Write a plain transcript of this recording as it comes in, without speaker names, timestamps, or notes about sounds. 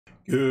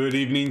Good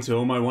evening to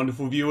all my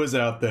wonderful viewers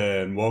out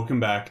there, and welcome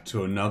back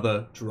to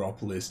another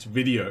drop list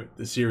video,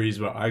 the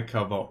series where I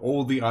cover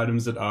all the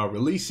items that are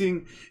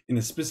releasing in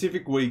a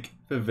specific week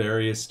for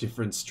various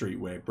different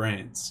streetwear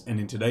brands. And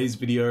in today's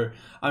video,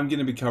 I'm going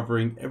to be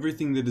covering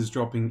everything that is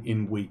dropping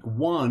in week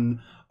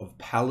 1 of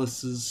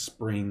Palace's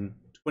Spring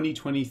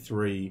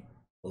 2023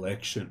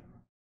 collection.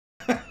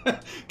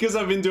 Because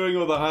I've been doing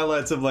all the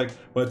highlights of like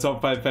my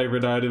top 5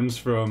 favorite items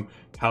from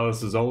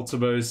Palace's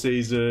Ultimo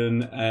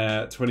season,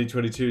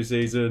 2022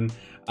 season,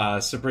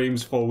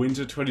 Supreme's Fall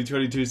Winter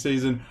 2022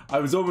 season. I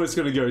was almost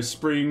going to go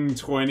Spring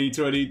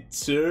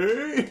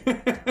 2022.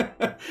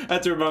 I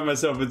had to remind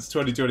myself it's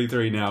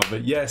 2023 now,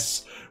 but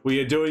yes, we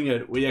are doing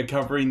it. We are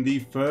covering the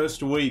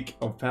first week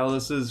of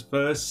Palace's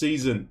first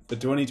season for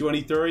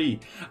 2023.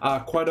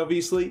 Quite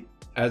obviously,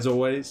 as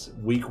always,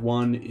 week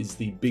 1 is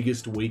the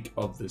biggest week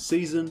of the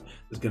season.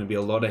 There's going to be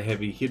a lot of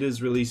heavy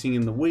hitters releasing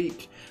in the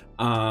week.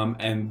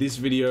 And this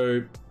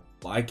video,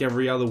 like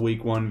every other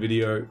week 1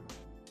 video,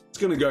 it's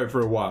going to go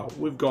for a while.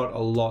 We've got a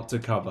lot to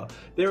cover.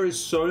 There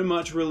is so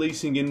much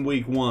releasing in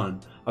week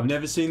 1. I've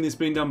never seen this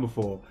being done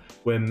before,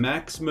 where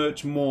Max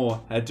Merch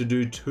More had to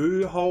do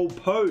 2 whole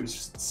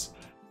posts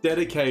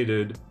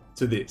dedicated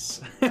to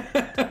this.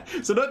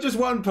 So not just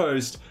 1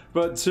 post,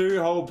 but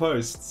 2 whole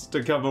posts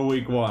to cover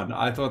week 1.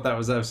 I thought that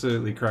was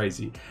absolutely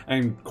crazy.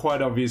 And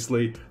quite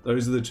obviously,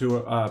 those are the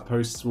 2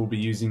 posts we'll be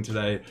using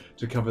today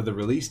to cover the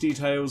release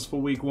details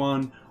for week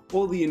 1,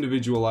 all the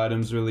individual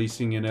items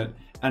releasing in it,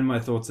 and my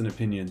thoughts and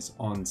opinions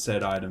on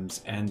said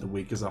items and the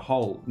week as a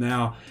whole.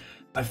 Now,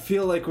 I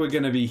feel like we're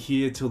going to be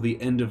here till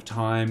the end of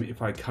time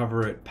if I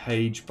cover it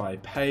page by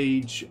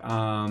page.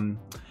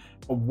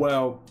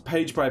 Well,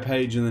 page by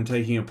page and then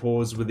taking a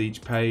pause with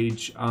each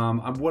page.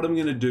 What I'm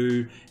going to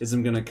do is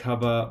I'm going to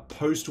cover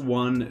post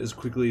 1 as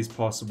quickly as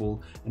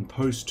possible and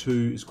post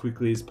 2 as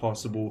quickly as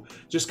possible.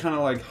 Just kind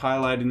of like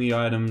highlighting the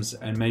items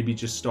and maybe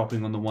just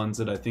stopping on the ones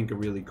that I think are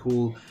really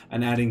cool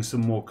and adding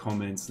some more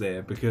comments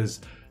there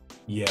because,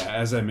 yeah,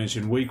 as I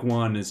mentioned, week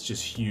 1 is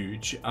just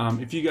huge.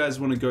 If you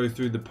guys want to go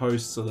through the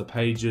posts or the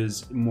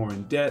pages more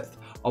in depth,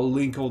 I'll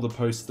link all the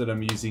posts that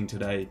I'm using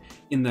today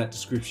in that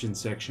description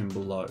section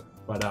below.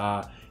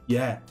 But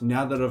yeah,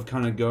 now that I've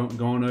kind of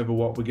gone over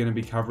what we're going to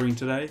be covering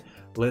today,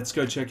 let's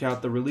go check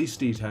out the release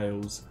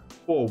details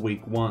for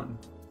week 1.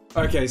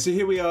 Okay, so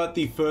here we are at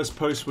the first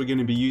post we're going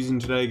to be using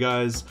today,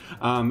 guys.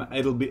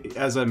 It'll be,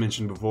 as I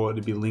mentioned before,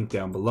 it'll be linked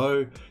down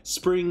below.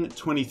 Spring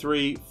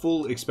 23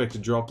 full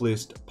expected drop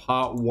list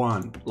part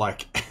 1.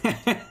 Like,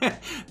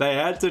 they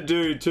had to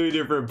do 2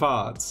 different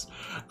parts.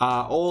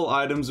 All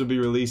items will be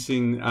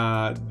releasing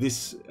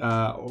this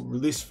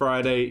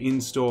Friday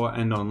in store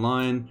and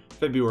online.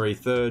 February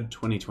 3rd,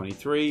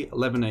 2023,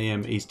 11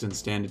 AM Eastern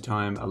Standard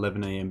Time,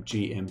 11 AM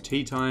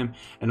GMT time,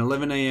 and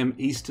 11 AM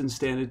Eastern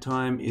Standard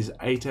Time is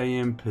 8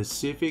 AM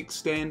Pacific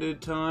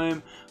Standard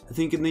Time, I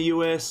think in the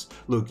US.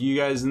 Look, you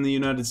guys in the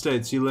United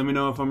States, you let me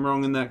know if I'm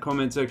wrong in that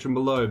comment section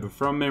below, but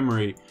from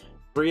memory,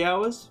 3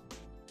 hours?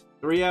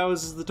 3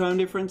 hours is the time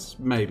difference?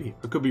 Maybe.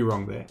 I could be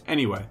wrong there.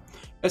 Anyway,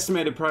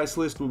 estimated price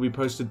list will be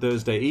posted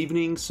Thursday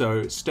evening,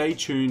 so stay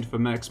tuned for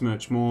Max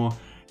Merch More.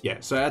 Yeah,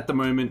 so at the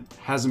moment,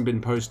 hasn't been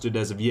posted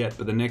as of yet,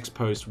 but the next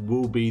post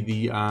will be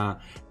the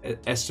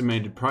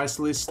estimated price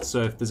list.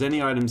 So if there's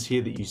any items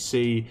here that you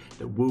see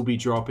that will be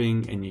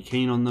dropping and you're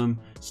keen on them,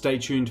 stay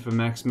tuned for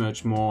Max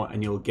Merch More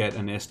and you'll get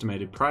an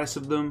estimated price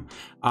of them.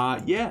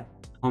 Yeah,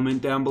 comment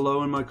down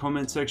below in my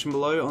comment section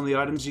below on the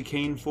items you're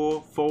keen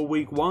for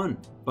week 1.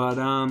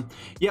 But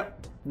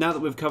yep. Now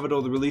that we've covered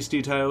all the release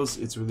details,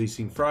 it's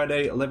releasing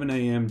Friday, 11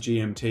 AM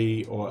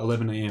GMT or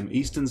 11 AM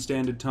Eastern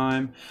Standard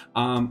Time.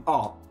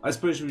 Oh, I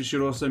suppose we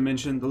should also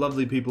mention the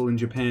lovely people in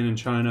Japan and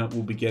China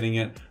will be getting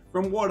it.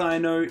 From what I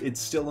know,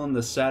 it's still on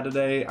the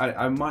Saturday.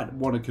 I might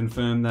want to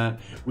confirm that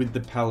with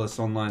the Palace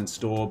online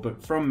store,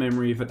 but from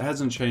memory, if it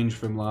hasn't changed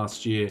from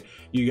last year,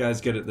 you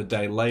guys get it the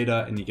day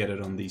later and you get it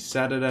on the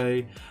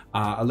Saturday.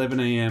 11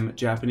 AM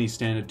Japanese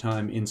Standard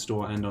Time in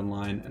store and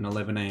online, and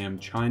 11 AM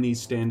Chinese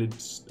Standard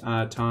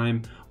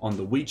Time on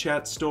the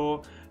WeChat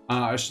store.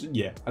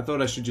 Yeah, I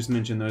thought I should just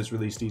mention those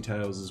release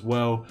details as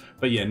well.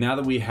 But yeah, now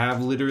that we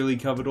have literally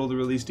covered all the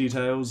release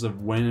details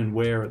of when and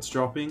where it's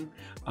dropping,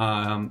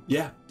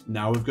 yeah,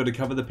 now we've got to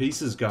cover the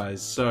pieces,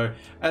 guys. So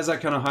as I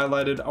kind of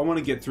highlighted, I want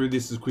to get through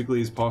this as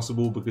quickly as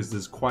possible because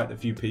there's quite a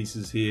few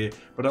pieces here,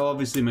 but I'll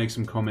obviously make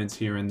some comments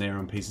here and there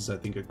on pieces I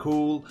think are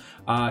cool.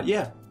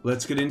 Yeah,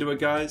 let's get into it,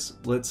 guys.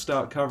 Let's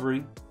start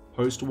covering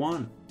post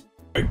 1.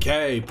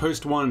 Okay,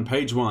 post 1,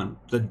 page 1,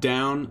 the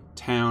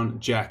Downtown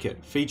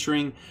jacket,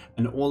 featuring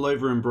an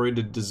all-over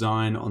embroidered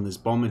design on this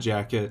bomber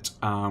jacket,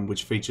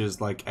 which features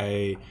like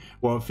a,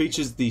 well, it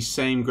features the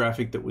same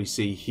graphic that we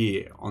see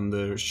here on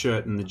the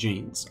shirt and the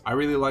jeans. I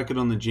really like it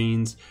on the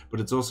jeans,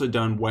 but it's also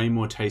done way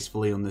more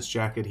tastefully on this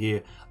jacket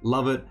here.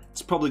 Love it.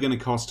 It's probably going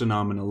to cost an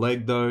arm and a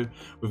leg though.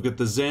 We've got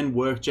the Zen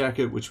work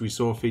jacket, which we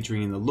saw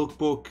featuring in the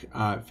lookbook.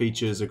 It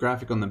features a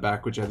graphic on the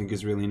back, which I think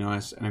is really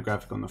nice, and a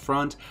graphic on the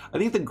front. I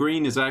think the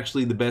green is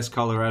actually the best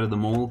color out of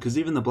them all, because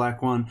even the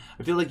black one,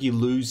 I feel like you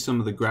lose some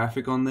of the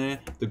graphic on there.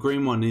 The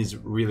green one is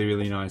really,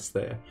 really nice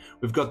there.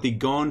 We've got the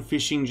Gone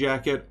Fishing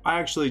jacket. I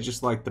actually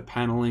just like the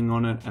paneling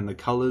on it and the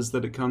colors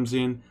that it comes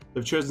in.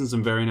 They've chosen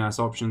some very nice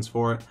options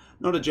for it.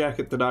 Not a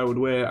jacket that I would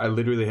wear. I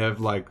literally have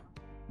like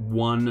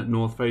one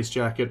North Face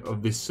jacket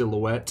of this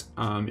silhouette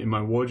in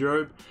my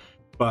wardrobe,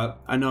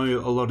 but I know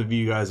a lot of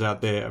you guys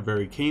out there are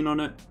very keen on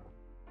it.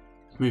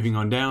 Moving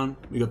on down,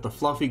 we got the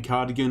fluffy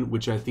cardigan,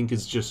 which I think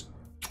is just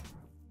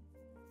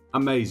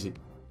amazing.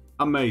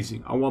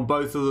 Amazing. I want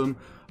both of them.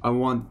 I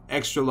want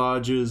extra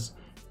larges.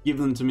 Give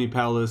them to me,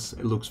 Palace.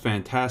 It looks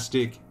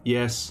fantastic.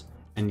 Yes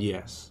and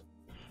yes.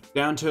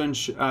 Downtown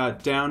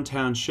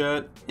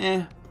shirt.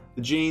 The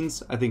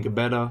jeans I think are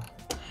better.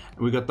 And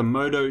we got the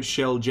Moto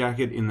shell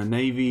jacket in the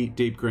navy,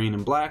 deep green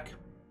and black.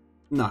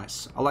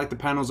 Nice. I like the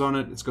panels on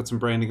it. It's got some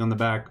branding on the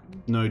back.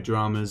 No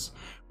dramas.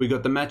 We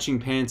got the matching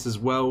pants as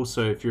well.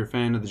 So if you're a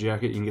fan of the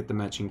jacket, you can get the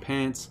matching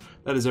pants.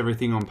 That is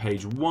everything on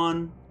page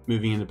 1.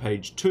 Moving into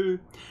page 2,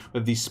 we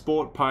have the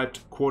sport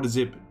piped quarter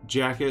zip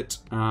jacket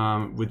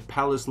with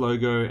Palace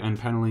logo and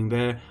paneling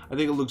there. I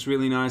think it looks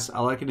really nice. I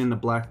like it in the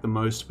black the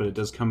most, but it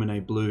does come in a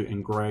blue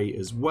and gray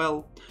as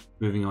well.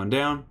 Moving on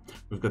down,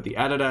 we've got the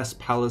Adidas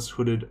Palace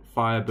hooded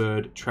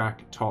Firebird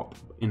track top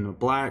in the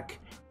black,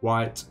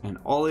 white and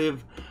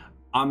olive.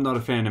 I'm not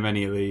a fan of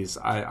any of these.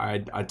 I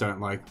don't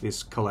like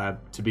this collab,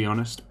 to be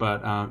honest,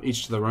 but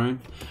each to their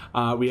own.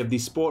 We have the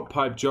sport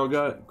pipe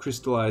jogger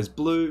crystallized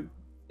blue.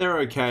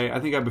 They're okay. I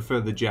think I prefer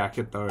the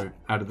jacket though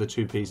out of the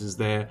two pieces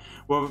there.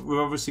 Well, we've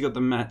obviously got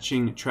the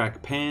matching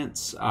track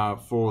pants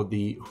for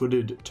the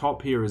hooded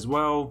top here as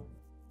well.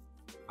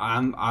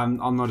 I'm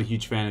not a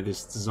huge fan of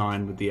this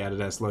design with the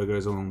Adidas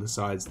logos along the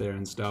sides there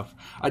and stuff.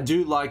 I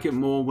do like it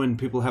more when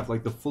people have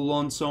like the full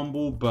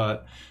ensemble,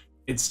 but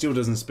it still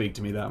doesn't speak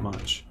to me that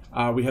much.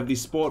 We have the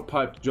sport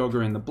piped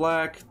jogger in the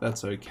black.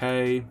 That's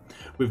okay.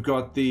 We've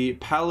got the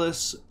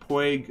Palace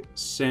Puig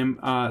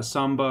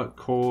Samba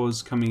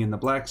cores coming in the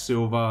black,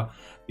 silver,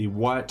 the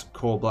white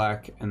core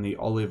black, and the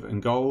olive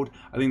and gold.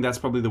 I think that's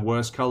probably the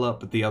worst color,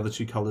 but the other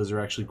two colors are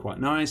actually quite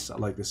nice. I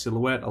like the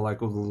silhouette. I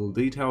like all the little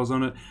details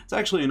on it. It's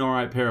actually an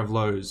alright pair of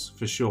lows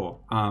for sure.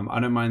 I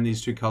don't mind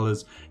these two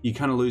colors. You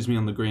kind of lose me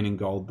on the green and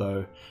gold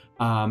though.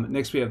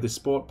 Next we have the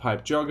sport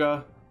pipe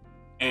jogger.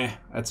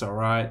 That's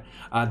alright.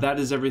 That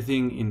is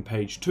everything in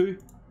page 2.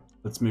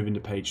 Let's move into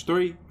page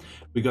 3.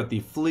 We got the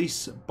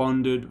fleece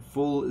bonded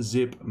full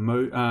zip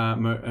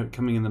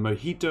coming in the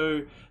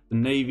mojito, the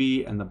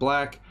navy, and the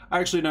black. I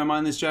actually don't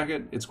mind this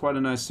jacket. It's quite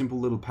a nice, simple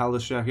little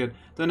Palace jacket.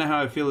 Don't know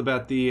how I feel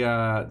about the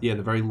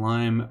the very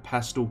lime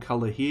pastel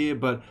color here,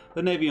 but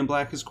the navy and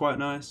black is quite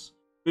nice.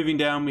 Moving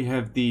down, we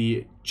have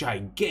the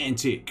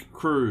gigantic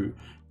crew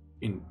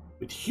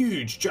with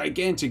huge,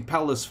 gigantic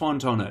Palace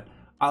font on it.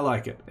 I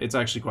like it. It's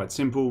actually quite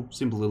simple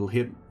little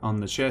hit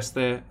on the chest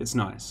there. It's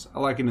nice. I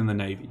like it in the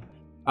navy.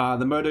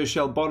 The Moto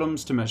shell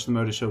bottoms to match the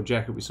Moto shell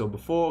jacket we saw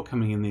before,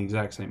 coming in the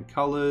exact same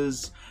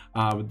colors,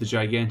 with the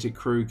gigantic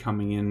crew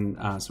coming in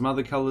some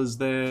other colors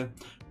there.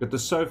 Got the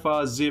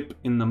Sofa zip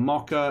in the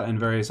mocha and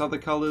various other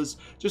colors.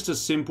 Just a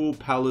simple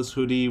Palace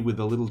hoodie with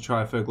a little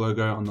Triferg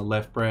logo on the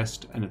left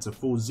breast, and it's a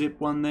full zip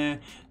one there.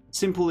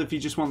 Simple if you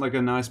just want like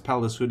a nice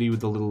Palace hoodie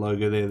with a little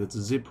logo there that's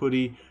a zip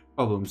hoodie.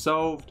 Problem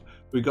solved.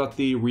 We got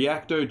the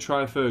Reacto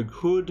Triferg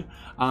hood.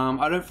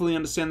 I don't fully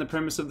understand the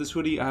premise of this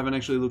hoodie. I haven't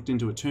actually looked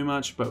into it too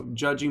much, but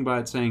judging by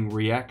it saying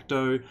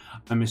Reacto,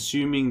 I'm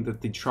assuming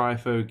that the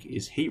Triferg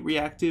is heat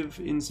reactive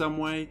in some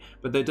way,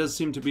 but there does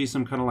seem to be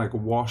some kind of like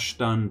wash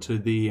done to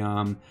the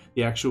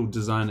actual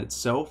design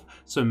itself.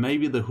 So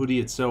maybe the hoodie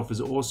itself is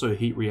also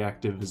heat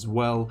reactive as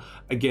well.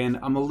 Again,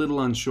 I'm a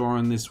little unsure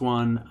on this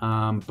one,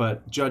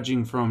 but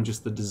judging from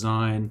just the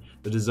design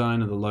of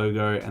the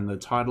logo and the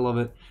title of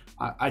it,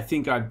 I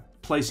think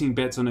placing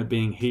bets on it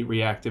being heat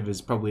reactive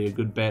is probably a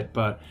good bet.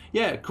 But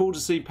yeah, cool to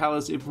see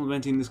Palace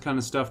implementing this kind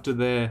of stuff to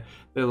their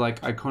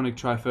like iconic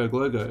Triferg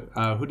logo.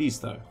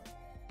 Hoodies though,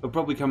 they'll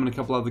probably come in a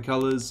couple other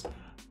colors.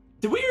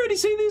 Did we already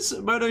see this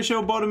Moto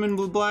shell bottom in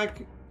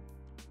black?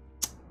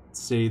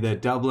 See, they're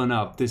doubling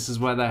up. This is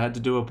why they had to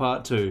do a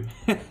part 2.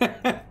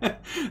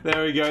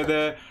 There we go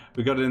there.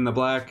 We got it in the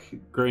black,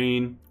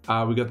 green.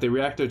 We got the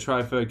Reacto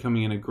Triferg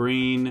coming in a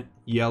green,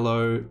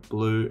 yellow,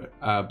 blue,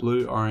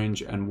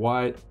 orange, and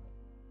white.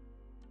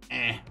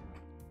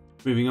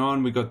 Moving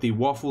on, we got the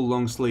waffle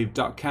long sleeve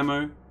duck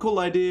camo. Cool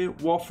idea.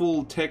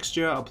 Waffle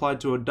texture applied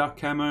to a duck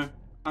camo.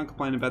 Can't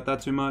complain about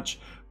that too much.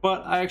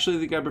 But I actually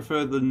think I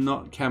prefer the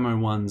not camo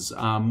ones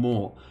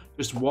more.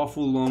 Just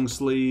waffle long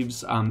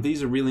sleeves.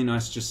 These are really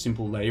nice, just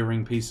simple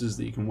layering pieces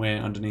that you can wear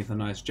underneath a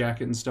nice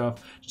jacket and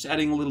stuff. Just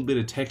adding a little bit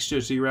of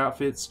texture to your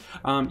outfits.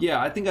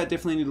 Yeah, I think I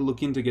definitely need to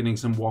look into getting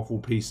some waffle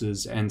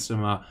pieces and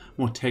some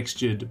more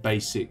textured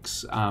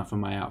basics for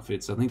my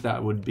outfits. I think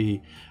that would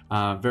be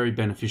very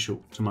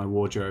beneficial to my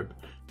wardrobe.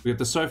 We got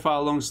the So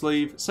Far long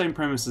sleeve, same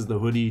premise as the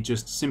hoodie,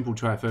 just simple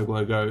Triferg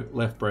logo,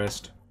 left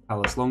breast,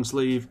 Palace long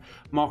sleeve,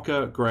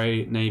 mocha,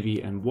 grey,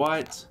 navy, and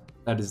white.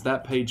 That is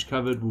that page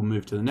covered. We'll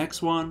move to the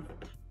next one.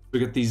 We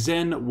got the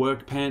Zen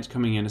work pant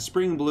coming in a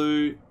spring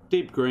blue,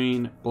 deep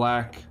green,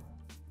 black,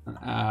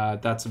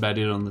 That's about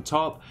it on the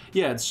top.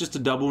 Yeah, it's just a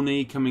double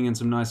knee coming in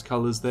some nice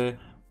colors there.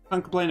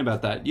 Can't complain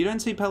about that. You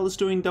don't see Palace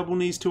doing double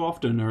knees too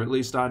often, or at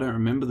least I don't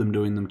remember them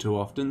doing them too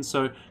often.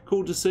 So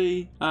cool to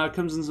see.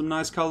 Comes in some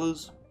nice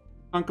colors.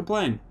 Can't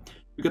complain.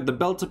 We've got the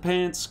belter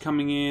pants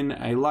coming in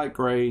a light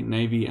gray,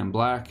 navy, and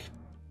black.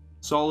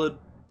 Solid,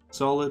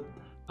 solid.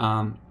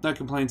 No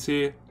complaints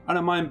here. I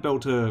don't mind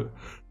belter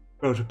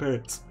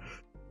pants.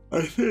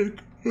 I think,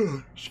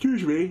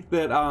 excuse me,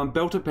 that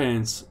belter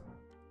pants,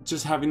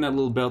 just having that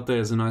little belt there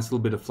is a nice little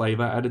bit of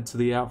flavor added to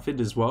the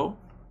outfit as well.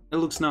 It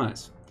looks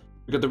nice.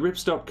 We've got the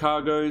ripstop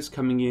cargos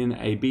coming in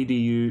a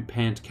BDU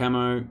pant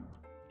camo.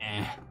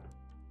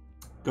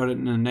 Got it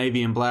in a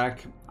navy and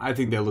black. I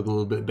think they look a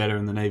little bit better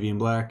in the navy and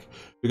black.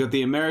 We got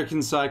the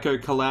American Psycho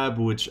collab,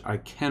 which I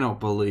cannot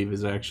believe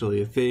is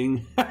actually a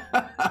thing.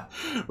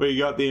 We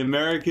got the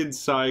American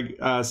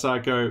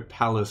Psycho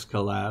Palace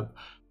collab,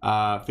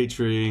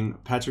 featuring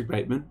Patrick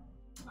Bateman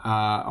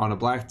on a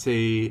black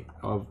tee,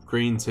 a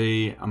green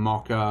tee, a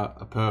mocha,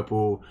 a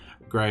purple,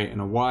 a grey, and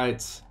a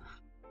white.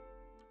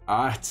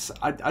 I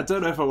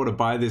don't know if I want to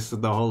buy this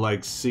with the whole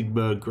like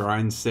Sigma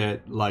grind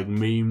set like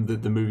meme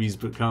that the movie's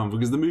become,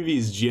 because the movie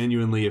is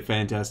genuinely a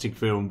fantastic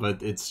film,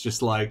 but it's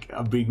just like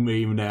a big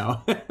meme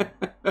now. I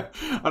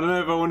don't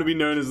know if I want to be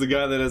known as the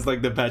guy that has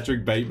like the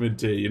Patrick Bateman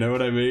tee, you know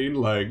what I mean?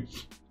 Like,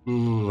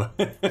 ooh.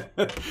 Yeah,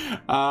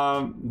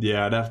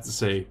 I'd have to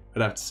see.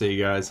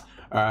 Guys.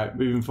 All right,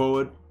 moving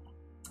forward.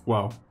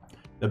 Well,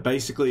 they're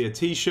basically a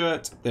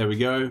t-shirt. There we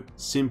go.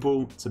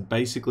 Simple. It's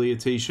basically a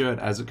t-shirt,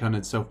 as it kind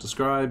of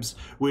self-describes,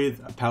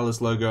 with a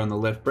Palace logo on the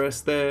left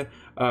breast there.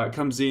 It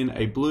comes in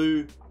a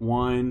blue,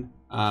 wine,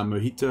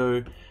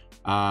 mojito,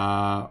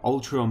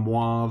 ultra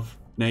mauve,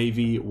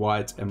 navy,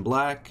 white, and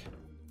black.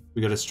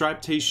 We got a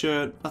striped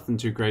t-shirt. Nothing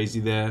too crazy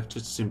there.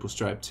 Just a simple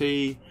striped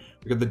tee.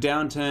 We got the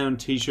downtown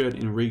t-shirt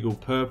in regal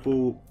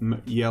purple,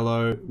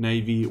 yellow,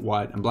 navy,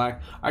 white, and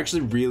black. I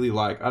actually really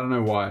like, I don't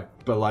know why,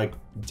 but like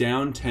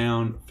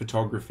downtown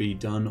photography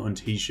done on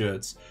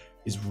t-shirts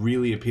is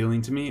really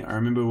appealing to me. I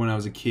remember when I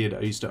was a kid,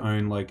 I used to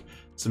own like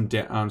some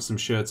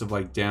shirts of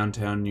like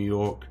downtown New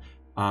York,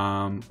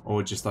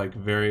 or just like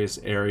various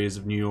areas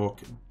of New York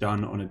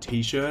done on a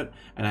t-shirt,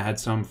 and I had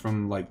some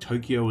from like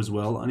Tokyo as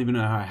well. I don't even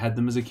know how I had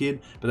them as a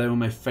kid, but they were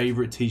my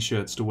favorite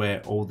t-shirts to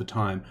wear all the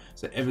time.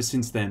 So ever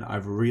since then,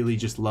 I've really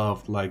just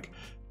loved like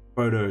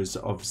photos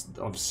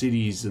of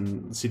cities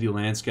and city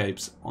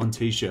landscapes on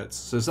t-shirts.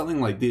 So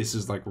something like this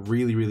is like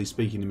really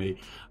speaking to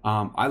me.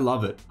 I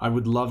love it. I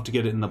would love to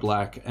get it in the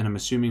black, and I'm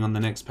assuming on the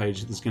next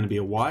page there's going to be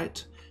a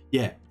white.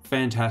 Yeah,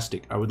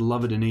 fantastic. I would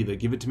love it in either.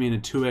 Give it to me in a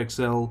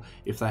 2XL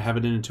if they have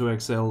it in a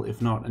 2XL.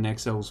 If not, an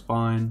XL's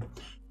fine.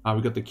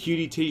 We got the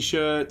cutie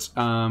t-shirt.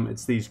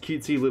 It's these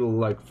cutesy little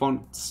like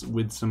fonts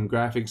with some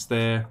graphics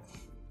there.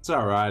 It's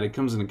alright. It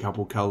comes in a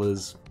couple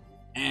colors.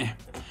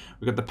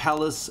 We got the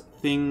Palace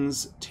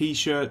Things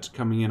t-shirt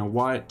coming in a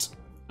white.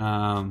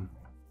 That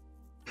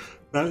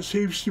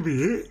seems to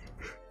be it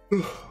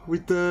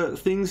with the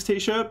Things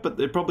t-shirt,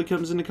 but it probably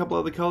comes in a couple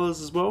other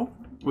colors as well.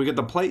 We got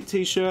the plate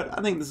t-shirt.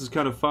 I think this is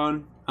kind of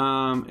fun.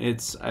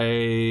 It's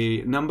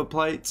a number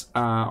plate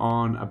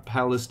on a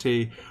Palace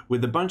tee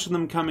with a bunch of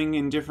them coming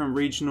in different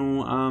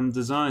regional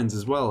designs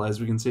as well. As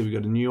we can see, we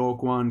got a New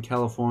York one,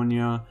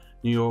 California,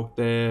 New York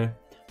there.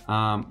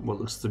 What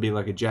looks to be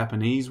like a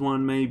Japanese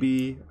one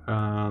maybe.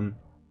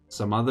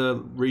 Some other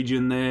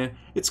region there.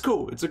 It's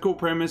cool. It's a cool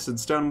premise.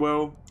 It's done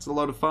well. It's a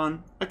lot of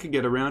fun. I could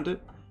get around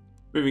it.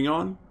 Moving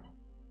on.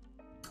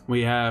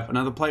 We have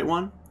another plate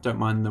one. Don't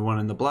mind the one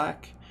in the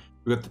black.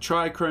 We've got the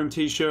Trichrome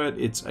t-shirt.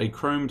 It's a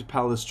chromed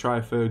Palace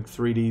Triferg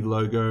 3D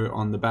logo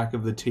on the back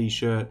of the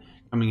t-shirt,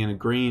 coming in a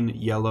green,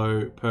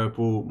 yellow,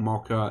 purple,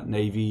 mocha,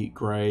 navy,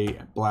 grey,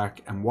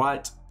 black, and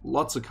white.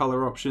 Lots of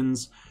color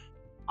options.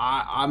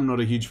 I'm not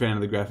a huge fan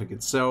of the graphic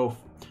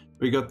itself.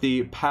 We got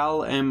the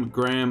Pal M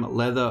Graham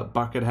leather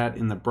bucket hat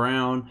in the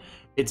brown.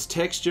 Its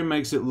texture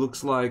makes it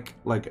look like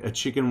a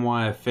chicken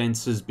wire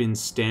fence has been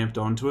stamped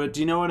onto it. Do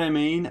you know what I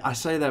mean? I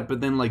say that,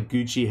 but then like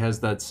Gucci has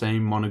that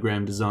same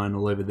monogram design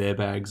all over their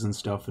bags and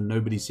stuff, and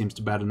nobody seems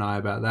to bat an eye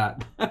about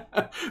that.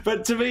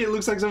 But to me, it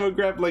looks like someone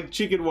grabbed like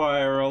chicken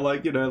wire or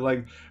like, you know,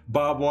 like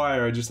barbed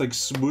wire and just like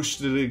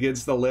smooshed it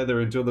against the leather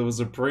until there was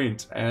a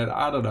print. And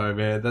I don't know,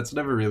 man, that's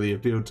never really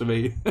appealed to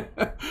me.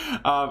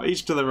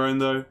 Each to their own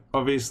though,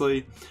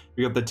 obviously.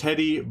 We got the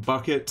Teddy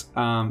bucket.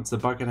 It's a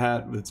bucket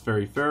hat. It's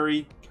very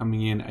furry.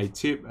 Coming in a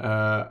tip,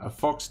 a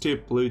fox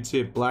tip, blue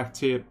tip, black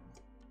tip.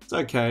 It's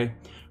okay.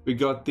 We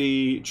got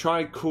the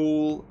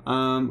Tri-Cool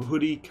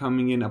hoodie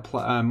coming in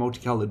a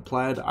multicolored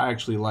plaid. I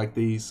actually like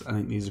these. I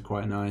think these are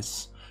quite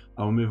nice.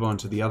 I'll move on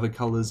to the other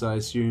colors, I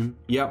assume.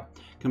 Yep.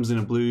 Comes in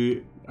a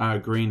blue,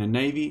 green, and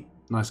navy.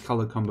 Nice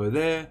color combo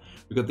there.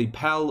 We got the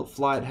Pal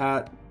flight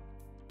hat.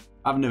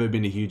 I've never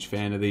been a huge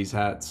fan of these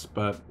hats,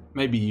 but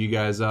maybe you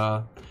guys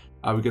are.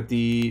 We got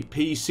the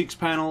P6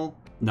 panel,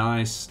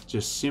 nice,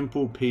 just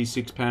simple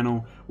P6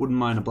 panel, wouldn't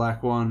mind a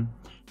black one.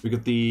 We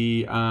got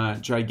the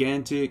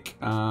gigantic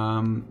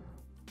Palace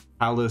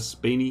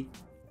beanie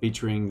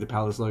featuring the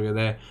Palace logo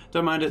there.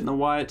 Don't mind it in the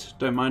white,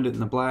 don't mind it in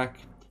the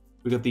black.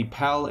 We got the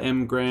Pal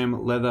M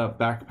Gram leather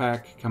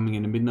backpack coming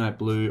in a midnight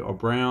blue or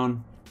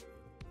brown.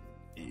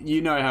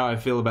 You know how I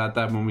feel about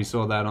that when we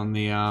saw that on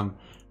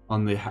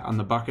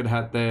the bucket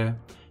hat there.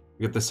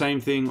 We got the same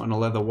thing on a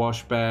leather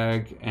wash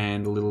bag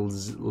and a little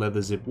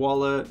leather zip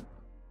wallet.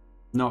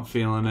 Not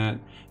feeling it.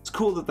 It's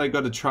cool that they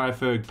got a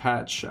Triferg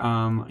patch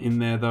in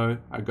there though.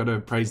 I gotta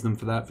praise them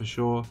for that for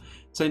sure.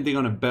 Same thing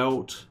on a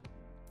belt.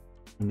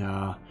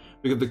 Nah.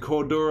 We got the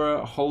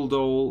Cordura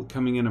Holdall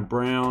coming in a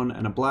brown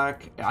and a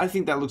black. I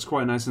think that looks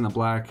quite nice in the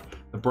black.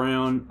 The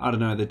brown, I don't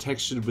know, the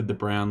texture with the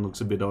brown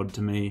looks a bit odd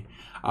to me.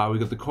 We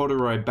got the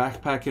Corduroy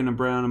backpack in a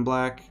brown and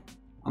black.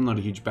 I'm not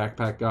a huge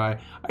backpack guy.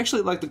 I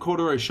actually like the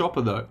Corduroy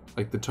shopper though,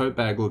 like the tote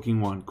bag looking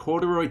one.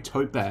 Corduroy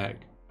tote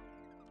bag.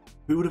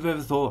 Who would have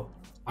ever thought?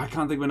 I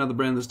can't think of another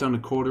brand that's done a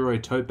corduroy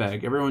tote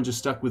bag. Everyone just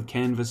stuck with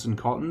canvas and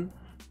cotton.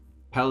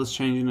 Palace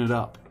changing it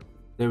up.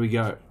 There we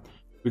go.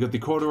 We got the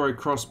corduroy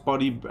cross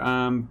body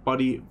brown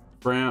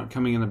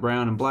coming in the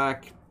brown and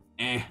black.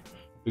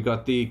 We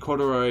got the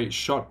corduroy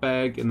shot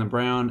bag in the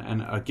brown,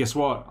 and guess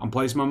what? I'm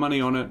placing my money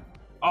on it.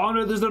 Oh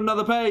no, there's not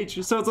another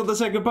page, so it's on the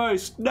second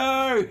post.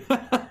 No!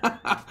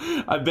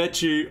 I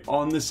bet you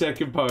on the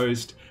second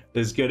post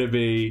there's gonna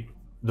be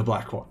the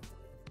black one.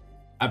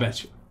 I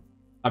bet you.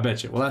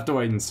 We'll have to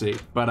wait and see.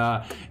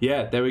 But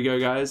yeah, there we go,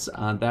 guys.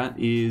 That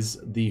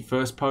is the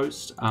first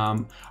post.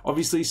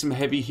 Obviously, some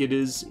heavy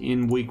hitters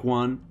in week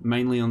 1,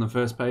 mainly on the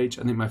first page.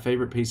 I think my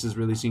favorite pieces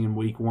releasing in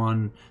week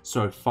 1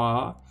 so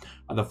far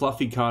are the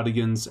fluffy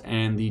cardigans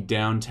and the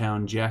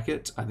downtown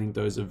jacket. I think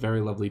those are very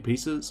lovely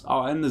pieces.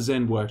 Oh, and the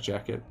Zen work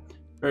jacket.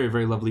 Very,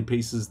 very lovely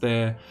pieces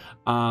there.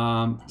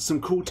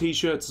 Some cool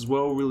t-shirts as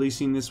well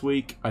releasing this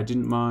week. I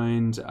didn't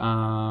mind.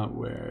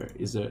 Where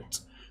is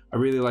it? I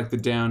really like the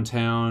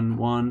downtown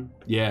one.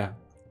 Yeah,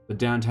 the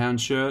downtown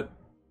shirt.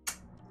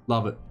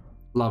 Love it.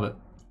 Love it.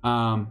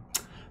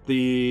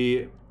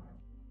 The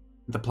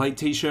plate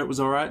t-shirt was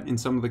alright in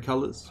some of the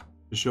colors,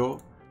 for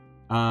sure.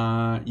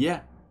 Yeah,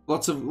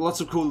 lots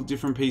of cool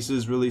different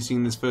pieces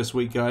releasing this first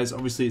week, guys.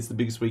 Obviously, it's the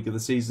biggest week of the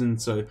season,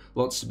 so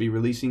lots to be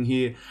releasing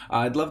here.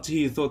 I'd love to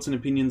hear your thoughts and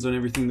opinions on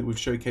everything that we've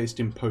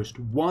showcased in post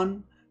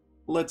 1.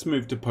 Let's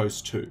move to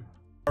post 2.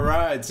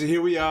 Alright, so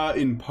here we are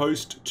in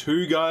post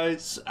 2,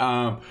 guys.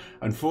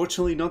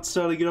 Unfortunately not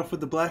starting it off with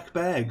the black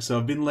bag, so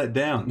I've been let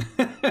down.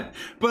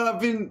 But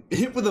I've been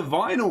hit with a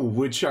vinyl,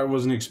 which I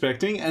wasn't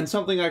expecting, and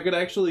something I could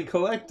actually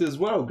collect as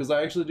well, because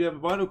I actually do have a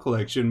vinyl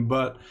collection.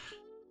 But,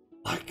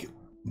 like,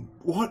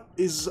 what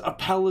is a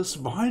Palace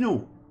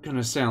vinyl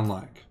gonna sound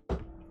like?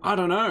 I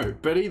don't know,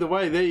 but either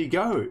way, there you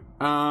go.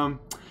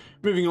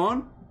 Moving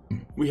on,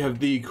 we have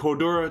the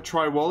Cordura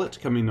Tri-Wallet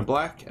coming in a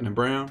black and a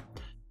brown.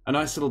 A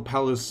nice little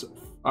Palace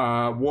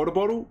water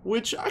bottle,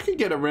 which I could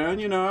get around.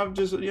 You know, I've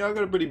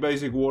got a pretty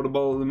basic water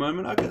bottle at the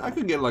moment. I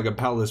could get like a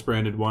Palace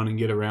branded one and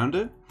get around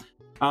it.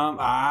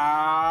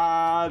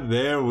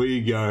 There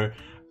we go.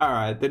 All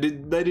right, they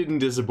didn't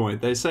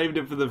disappoint. They saved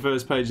it for the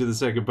first page of the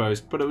second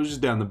post, but it was just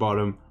down the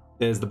bottom.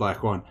 There's the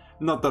black one.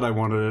 Not that I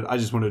wanted it. I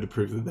just wanted to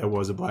prove that there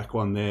was a black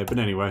one there. But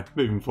anyway,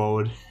 moving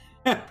forward,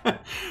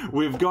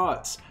 we've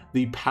got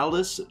the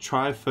Palace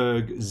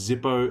Triferg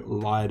Zippo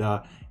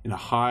lighter in a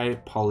high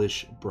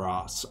polish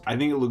brass. I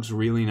think it looks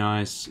really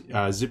nice.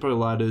 Zippo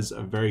lighters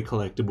are very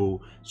collectible.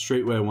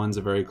 Streetwear ones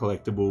are very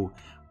collectible.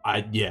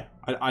 I'd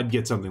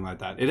get something like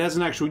that. It has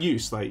an actual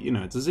use, like, you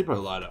know, it's a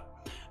Zippo lighter.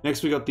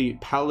 Next, we got the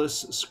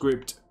Palace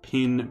script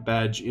pin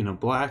badge in a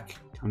black.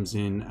 Comes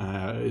in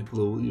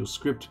your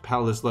script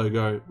Palace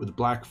logo with a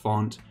black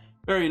font.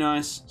 Very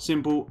nice,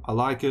 simple, I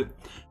like it.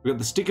 We got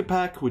the sticker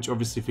pack, which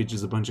obviously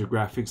features a bunch of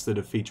graphics that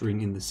are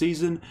featuring in the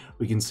season.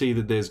 We can see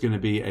that there's going to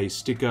be a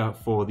sticker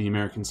for the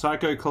American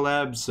Psycho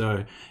collab.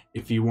 So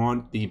if you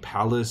want the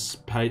Palace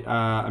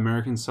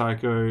American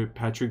Psycho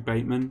Patrick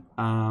Bateman,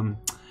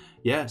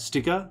 yeah,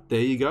 sticker,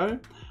 there you go.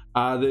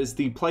 There's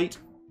the plate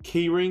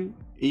keyring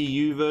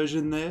EU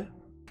version there.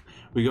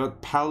 We got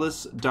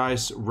Palace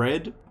Dice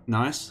Red,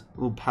 nice,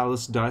 little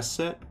Palace dice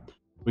set.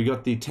 We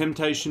got the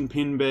Temptation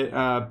pin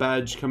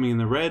badge coming in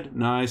the red.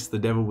 Nice. The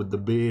devil with the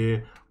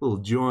beer. Little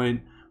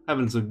joint.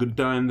 Having some good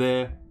time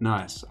there.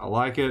 Nice. I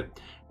like it.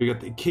 We got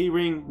the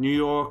keyring, New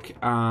York.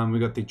 We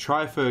got the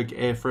Triferg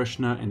air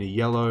freshener in a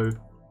yellow.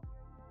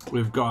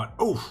 We've got,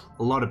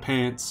 a lot of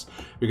pants.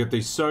 We got the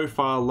So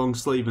Far long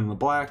sleeve in the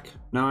black.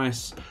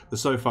 Nice. The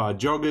So Far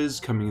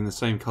joggers coming in the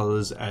same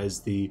colors as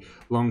the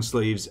long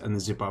sleeves and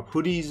the zip up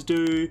hoodies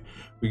do.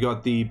 We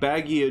got the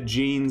baggier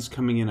jeans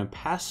coming in a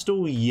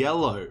pastel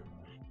yellow.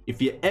 If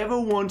you ever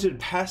wanted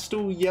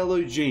pastel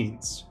yellow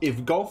jeans,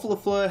 if Golf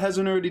LaFleur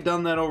hasn't already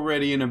done that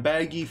already in a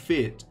baggy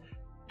fit,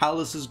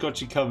 Palace has got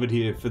you covered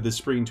here for the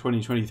spring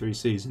 2023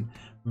 season.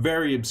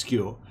 Very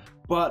obscure,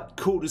 but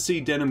cool to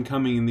see denim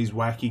coming in these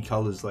wacky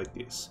colors like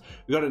this.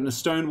 We got it in a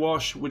stone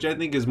wash, which I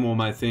think is more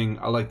my thing.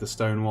 I like the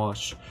stone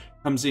wash.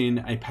 Comes in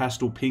a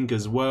pastel pink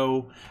as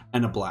well,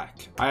 and a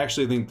black. I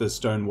actually think the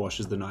stone wash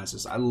is the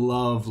nicest. I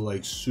love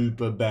like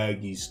super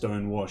baggy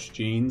stone wash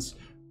jeans.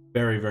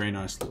 Very, very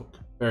nice look.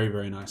 Very,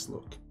 very nice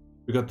look.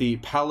 We got the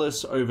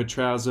Palace over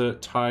trouser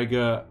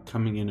tiger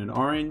coming in an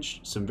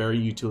orange, some very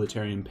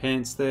utilitarian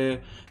pants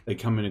there. They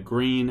come in a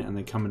green and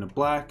they come in a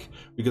black.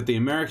 We got the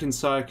American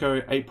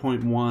Psycho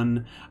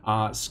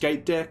 8.1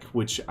 skate deck,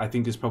 which I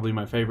think is probably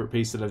my favorite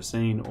piece that I've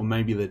seen, or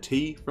maybe the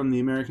tee from the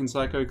American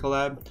Psycho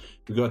collab.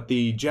 We got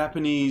the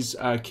Japanese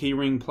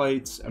keyring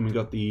plates, and we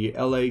got the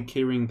LA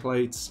keyring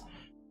plates.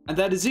 And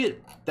that is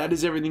it. That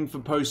is everything for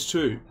post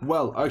 2.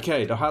 Well,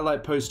 okay, to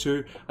highlight post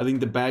 2, I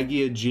think the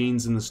baggier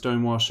jeans and the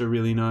Stonewash are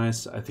really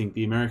nice. I think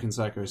the American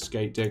Psycho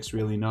skate deck's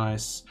really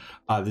nice.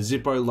 The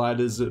Zippo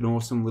lighter's an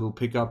awesome little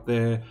pickup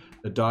there.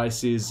 The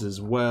dice is as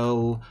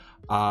well.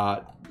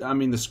 I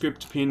mean, the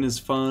script pin is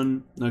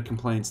fun. No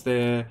complaints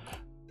there.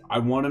 I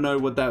want to know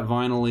what that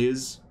vinyl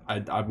is.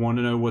 I want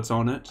to know what's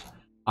on it.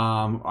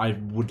 I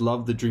would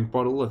love the drink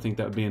bottle. I think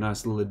that would be a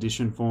nice little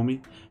addition for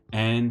me.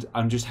 And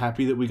I'm just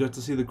happy that we got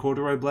to see the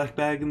corduroy black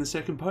bag in the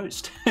second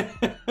post.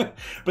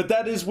 But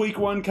that is week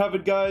 1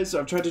 covered, guys.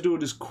 I've tried to do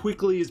it as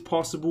quickly as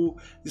possible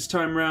this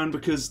time around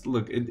because,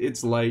 look,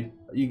 it's late.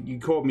 You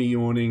caught me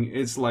yawning.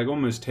 It's like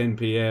almost 10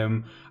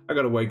 p.m. I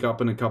gotta wake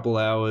up in a couple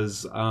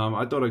hours.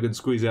 I thought I could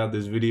squeeze out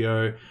this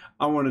video.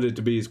 I wanted it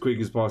to be as quick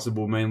as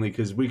possible, mainly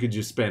because we could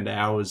just spend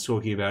hours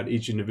talking about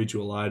each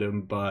individual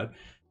item, but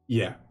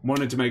yeah,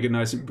 wanted to make it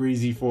nice and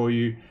breezy for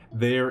you.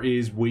 There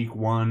is week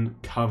 1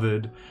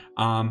 covered.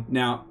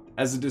 Now,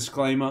 as a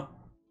disclaimer,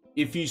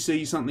 if you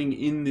see something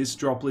in this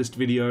drop list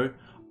video,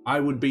 I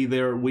would be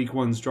there at week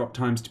 1's drop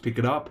times to pick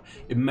it up.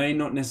 It may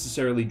not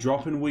necessarily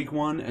drop in week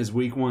 1, as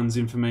week 1's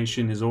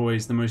information is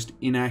always the most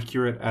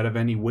inaccurate out of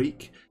any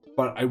week,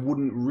 but I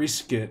wouldn't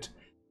risk it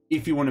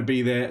if you want to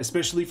be there,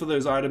 especially for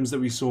those items that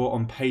we saw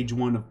on page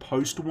 1 of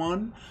post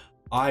 1.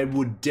 I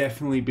would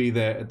definitely be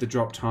there at the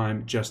drop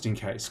time just in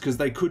case, because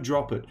they could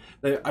drop it.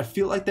 I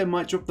feel like they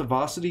might drop the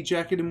varsity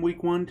jacket in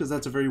week 1, because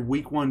that's a very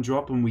week 1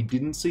 drop and we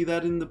didn't see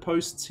that in the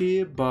posts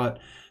here, but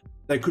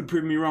they could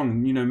prove me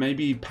wrong. You know,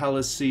 maybe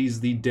Palace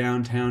sees the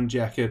downtown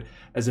jacket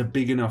as a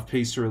big enough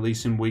piece to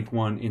release in week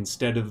 1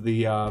 instead of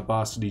the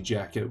varsity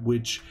jacket,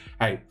 which,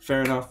 hey,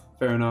 fair enough,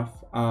 fair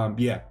enough.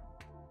 Yeah.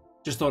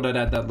 Just thought I'd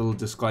add that little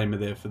disclaimer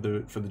there for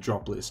the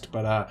drop list.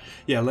 But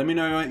yeah, let me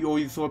know all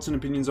your thoughts and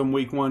opinions on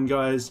week 1,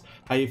 guys.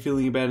 How you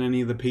feeling about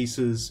any of the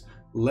pieces?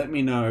 Let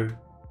me know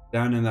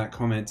down in that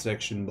comment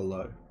section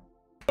below.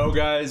 Well,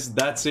 guys,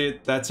 that's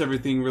it. That's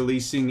everything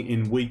releasing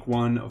in week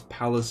 1 of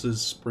Palace's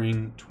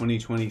Spring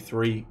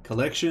 2023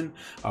 collection.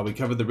 We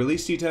covered the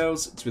release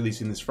details. It's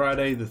releasing this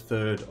Friday, the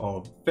 3rd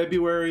of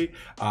February,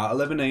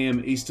 11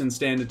 AM Eastern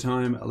Standard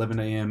Time, 11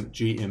 AM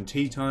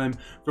GMT time.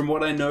 From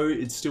what I know,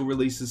 it still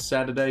releases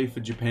Saturday for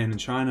Japan and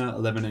China,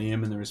 11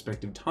 AM in the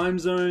respective time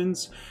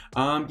zones.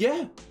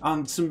 Yeah,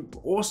 some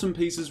awesome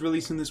pieces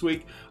releasing this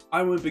week.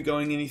 I won't be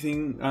going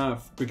anything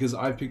because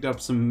I picked up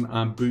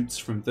some boots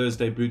from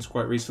Thursday Boots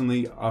quite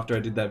recently after I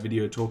did that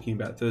video talking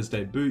about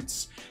Thursday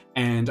Boots,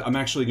 and I'm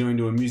actually going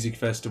to a music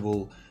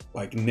festival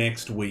like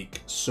next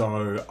week,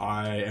 so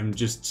I am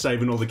just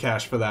saving all the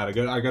cash for that. I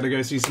got to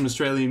go see some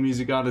Australian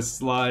music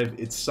artists live.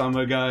 It's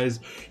summer, guys,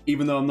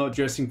 even though I'm not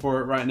dressing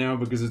for it right now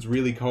because it's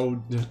really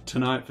cold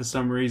tonight for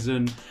some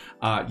reason.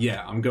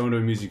 Yeah, I'm going to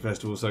a music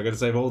festival, so I got to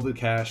save all the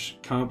cash.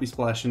 Can't be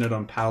splashing it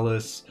on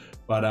Palace.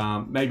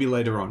 But maybe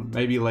later on,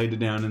 maybe later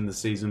down in the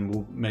season,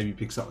 we'll maybe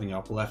pick something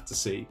up. We'll have to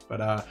see.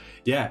 But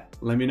yeah,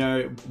 let me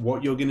know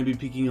what you're going to be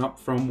picking up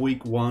from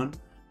week 1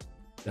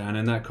 down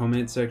in that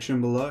comment section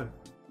below.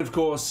 Of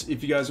course,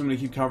 if you guys want me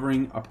to keep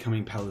covering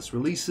upcoming Palace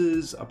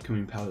releases,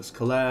 upcoming Palace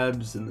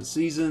collabs and the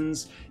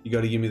seasons, you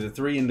got to give me the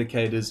 3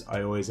 indicators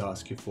I always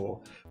ask you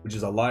for, which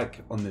is a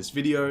like on this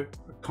video,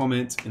 a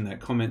comment in that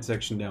comment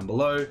section down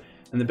below,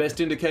 and the best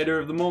indicator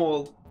of them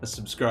all, a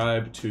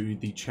subscribe to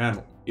the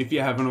channel if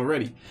you haven't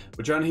already.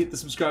 We're trying to hit the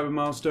subscriber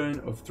milestone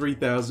of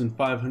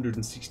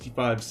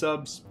 3,565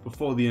 subs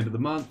before the end of the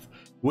month.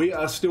 We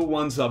are still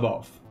 1 sub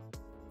off.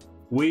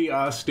 We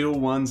are still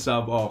 1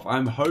 sub off.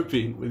 I'm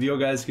hoping with your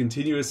guys'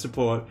 continuous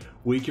support,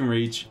 we can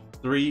reach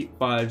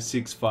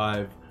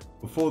 3,565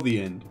 before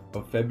the end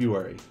of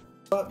February.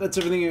 But that's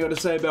everything I got to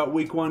say about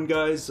week 1,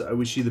 guys. I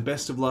wish you the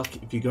best of luck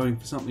if you're going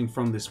for something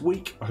from this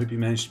week. I hope you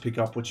managed to pick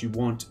up what you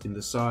want in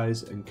the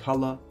size and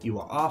color you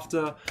are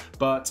after.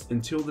 But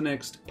until the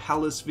next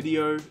Palace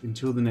video,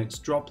 until the next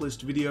drop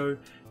list video,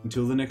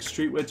 until the next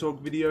streetwear talk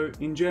video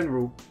in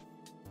general,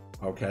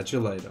 I'll catch you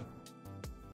later.